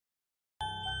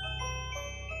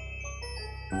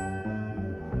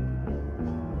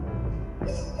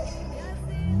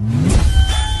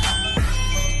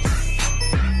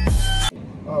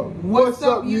What's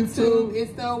up, YouTube?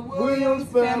 It's the Williams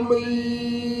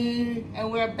family.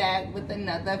 And we're back with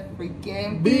another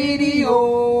freaking video.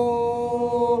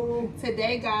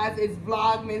 Today, guys, is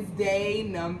Vlogmas day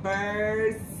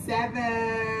number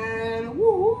 7.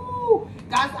 Woo!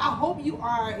 Guys, I hope you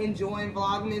are enjoying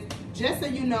Vlogmas. Just so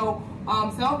you know,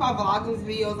 some of our Vlogmas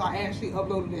videos are actually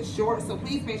uploaded as shorts, so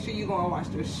please make sure you go and watch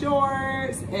the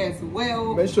shorts as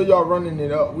well. Make sure y'all running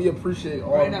it up. We appreciate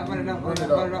all. Run it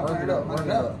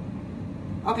up.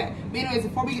 Okay, but anyways,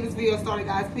 before we get this video started,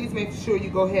 guys, please make sure you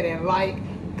go ahead and like,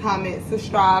 comment,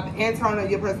 subscribe, and turn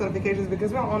on your post notifications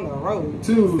because we're on the road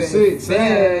to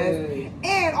success.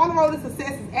 And on the road to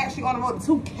success is actually on the road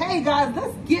to 2K, guys.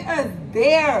 Let's get us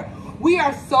there. We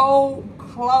are so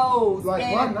close. Like,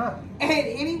 why not? And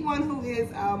anyone who is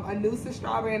a new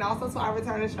subscriber and also to our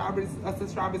returning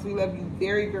subscribers, we love you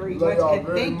very, very much. And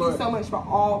thank you so much for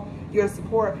all your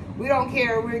support. We don't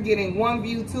care if we're getting 1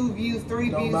 view, 2 views, 3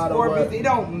 views, 4 views. It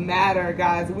don't matter,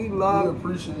 guys. We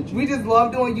appreciate you. We just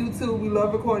love doing YouTube. We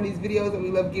love recording these videos, and we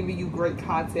love giving you great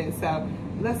content. So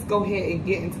let's go ahead and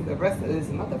get into the rest of this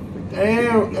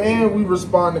motherfucking and we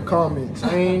respond to comments.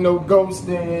 Ain't no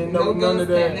ghosting, none of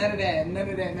that. None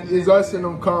of that. It's us in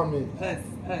them comments. Us.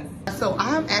 So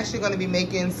I'm actually going to be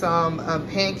making some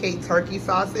pancake turkey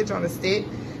sausage on a stick.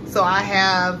 So I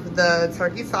have the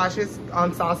turkey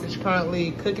sausage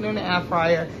currently cooking in the air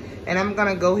fryer, and I'm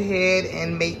gonna go ahead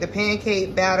and make the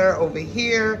pancake batter over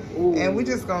here. Ooh. And we're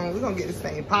gonna get this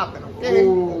thing popping. Okay.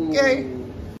 Ooh. Okay.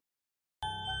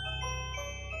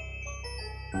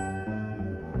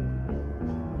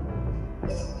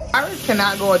 I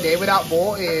cannot go a day without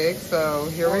boiled eggs, so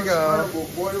here we go.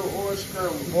 Boiled or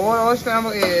scrambled. Boiled or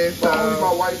scrambled eggs. But only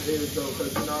my wife's eggs though,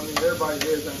 because you know what I mean, everybody's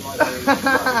eggs ain't like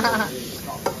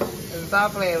eggs.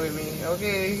 Stop playing with me,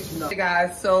 okay? No. Hey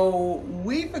guys, so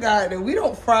we forgot that we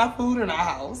don't fry food in our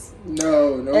house.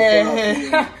 No fry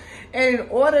food. And in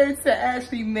order to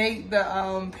actually make the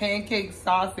pancake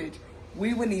sausage,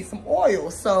 we would need some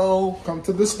oil. So come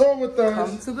to the store with us.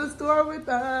 Come to the store with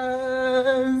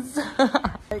us.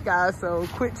 Hey guys, so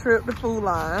quick trip to Food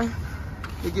Line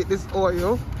to get this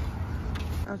oil.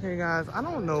 Okay guys, I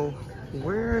don't know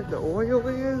where the oil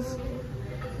is.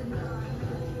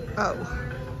 Oh,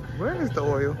 where is the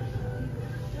oil?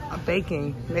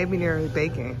 Baking, maybe near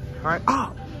baking. All right.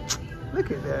 Oh,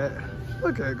 look at that.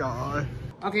 Look at God.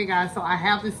 Okay guys, so I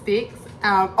have the sticks.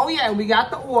 Oh yeah, we got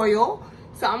the oil.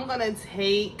 So I'm gonna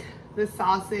take the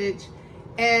sausage,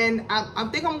 and I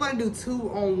think I'm gonna do 2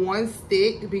 on 1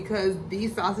 stick because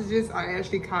these sausages are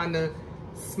actually kind of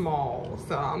small.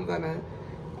 So I'm gonna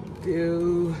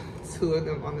do 2 of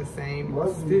them on the same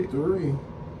stick. 3.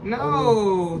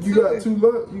 No, you got 2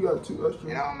 left. You got 2 extra.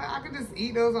 You know, man, I could just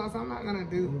eat those on. So I'm not gonna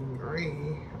do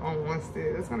 3 on 1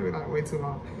 stick. That's gonna be like way too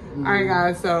long. All right,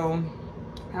 guys. So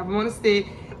have them on a stick,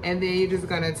 and then you're just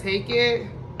gonna take it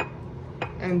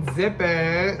and zip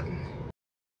it.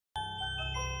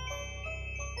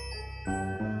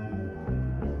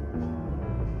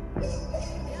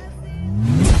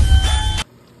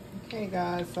 Okay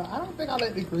guys, so I don't think I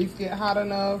let the grease get hot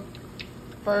enough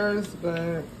first,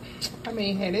 but I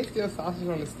mean, hey, they still sausage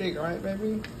on the stick, right,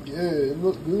 baby? Yeah, it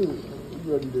look good.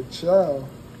 You ready to chow.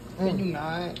 Can you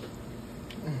not?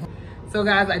 So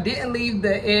guys, I didn't leave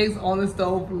the eggs on the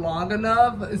stove long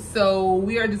enough, so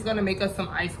we are just gonna make us some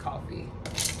iced coffee.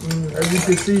 As you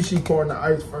can see, she pouring the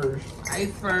ice first.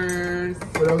 Ice first.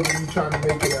 For those of you trying to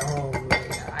make it at home.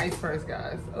 Yeah, ice first,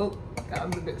 guys. Oh, that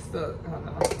was a bit stuck.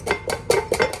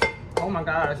 Oh my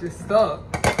gosh, it's stuck.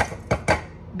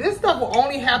 This stuff will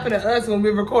only happen to us when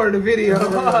we record a video.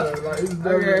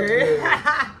 Okay.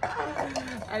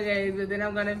 Okay, so then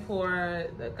I'm gonna pour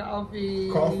the coffee.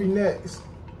 Coffee next.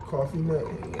 Coffee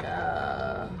next.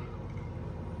 Yeah.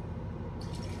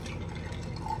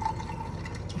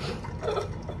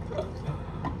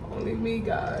 Only me,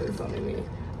 guys, only me.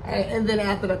 And then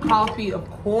after the coffee, of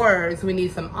course, we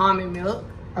need some almond milk.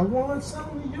 I want some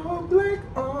of your black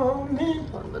almond.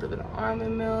 A little bit of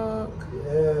almond milk.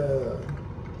 Yeah.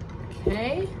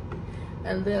 Okay.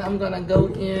 And then I'm gonna go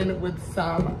in with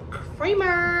some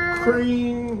creamer.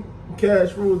 Cream.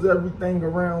 Cash rules everything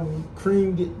around me.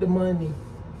 Cream get the money.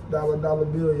 Dollar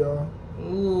bill, y'all.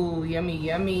 Ooh, yummy,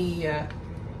 yummy.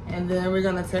 And then we're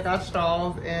gonna take our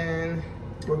straws and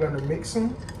we're gonna mix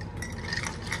them.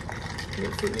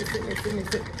 Mix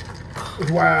it.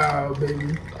 Wow,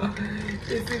 baby.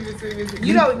 Mix it.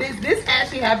 You know, this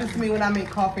actually happens to me when I make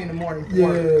coffee in the morning.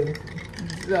 Yeah.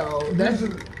 So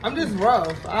I'm just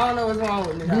rough. I don't know what's wrong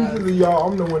with me, guys. Usually, y'all,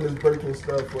 I'm the one that's breaking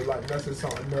stuff or like messing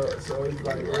something up. So it's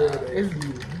like rare that it's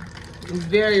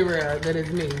very rare that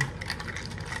it's me.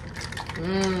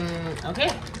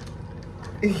 Okay.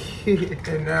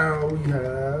 And now we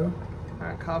have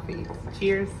our coffee.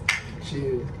 Cheers.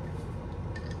 cheers.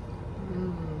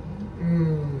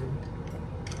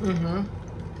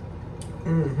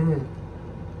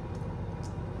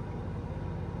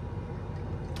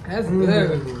 That's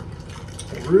good.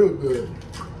 Real good.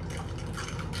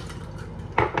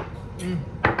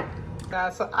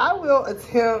 Guys, so I will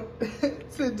attempt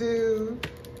to do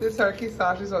the turkey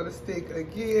sausage on the stick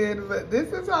again, but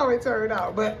this is how it turned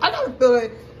out. But I got a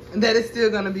feeling that it's still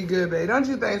gonna be good, babe. Don't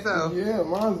you think so? Yeah,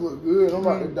 mine look good. I'm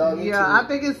about to dive into it. Yeah, I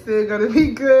think it's still gonna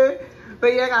be good.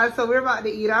 But yeah, guys, so we're about to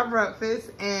eat our breakfast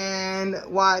and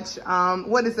watch,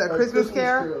 what is that, Christmas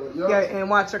Carol? Yep. Yeah, and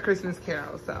watch a Christmas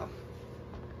Carol, so.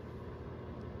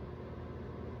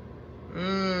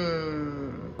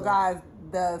 Guys,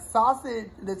 the sausage,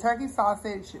 the turkey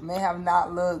sausage may have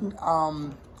not looked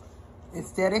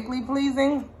aesthetically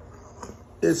pleasing,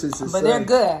 It's a success. but they're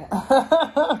good.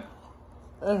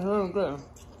 It's really good.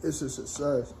 It's a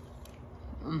success.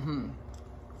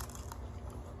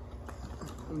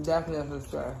 Definitely a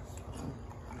success.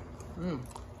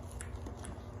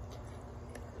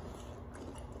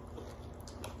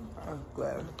 I'm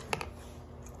glad.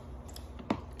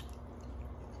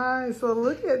 Alright, so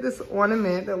look at this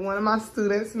ornament that one of my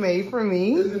students made for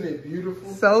me. Isn't it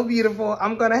beautiful? So beautiful.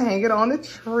 I'm gonna hang it on the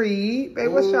tree.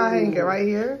 Babe, what should I hang it? Right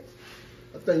here?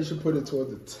 I think you should put it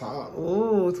toward the top.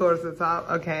 Ooh, towards the top.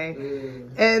 Okay. Yeah.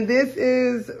 And this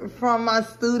is from my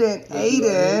student,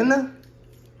 Aiden.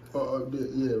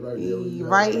 Yeah, right here.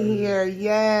 Right here,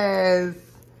 yes.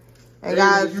 And Aiden,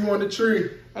 guys, you on the tree.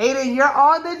 Aiden, you're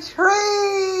on the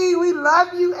tree. We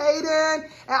love you, Aiden.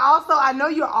 And also, I know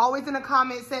you're always in the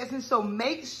comment section, so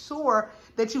make sure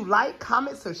that you like,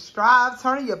 comment, subscribe,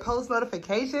 turn on your post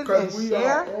notifications, and we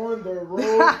share. are on the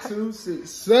road to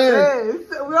success. Yes,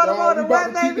 we're on the road to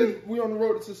what, baby? We on the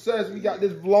road to success. We got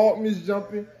this Vlogmas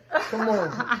jumping. Come on.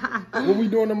 What we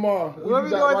doing tomorrow? What we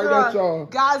doing tomorrow?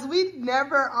 Guys, we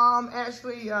never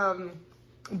actually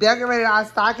decorated our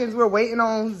stockings. We're waiting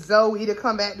on Zoe to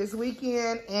come back this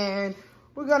weekend, and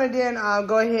we're gonna then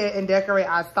go ahead and decorate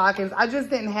our stockings. I just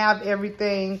didn't have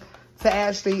everything to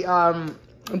actually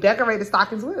decorate the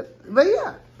stockings with. But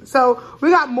yeah, so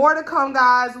we got more to come,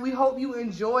 guys. We hope you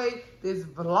enjoyed this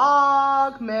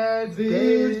Vlogmas.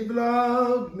 This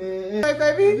Vlogmas. Hey,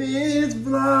 baby. This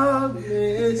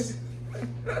Vlogmas.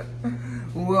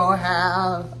 We'll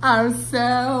have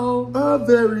ourselves a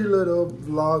very little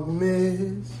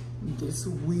Vlogmas this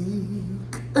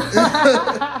week.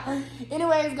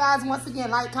 Anyways, guys, once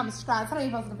again, like, comment, subscribe, turn on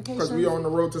your post notifications. Because we on the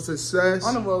road to success.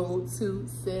 On the road to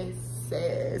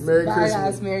success. Merry Bye, Christmas.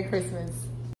 guys. Merry Christmas.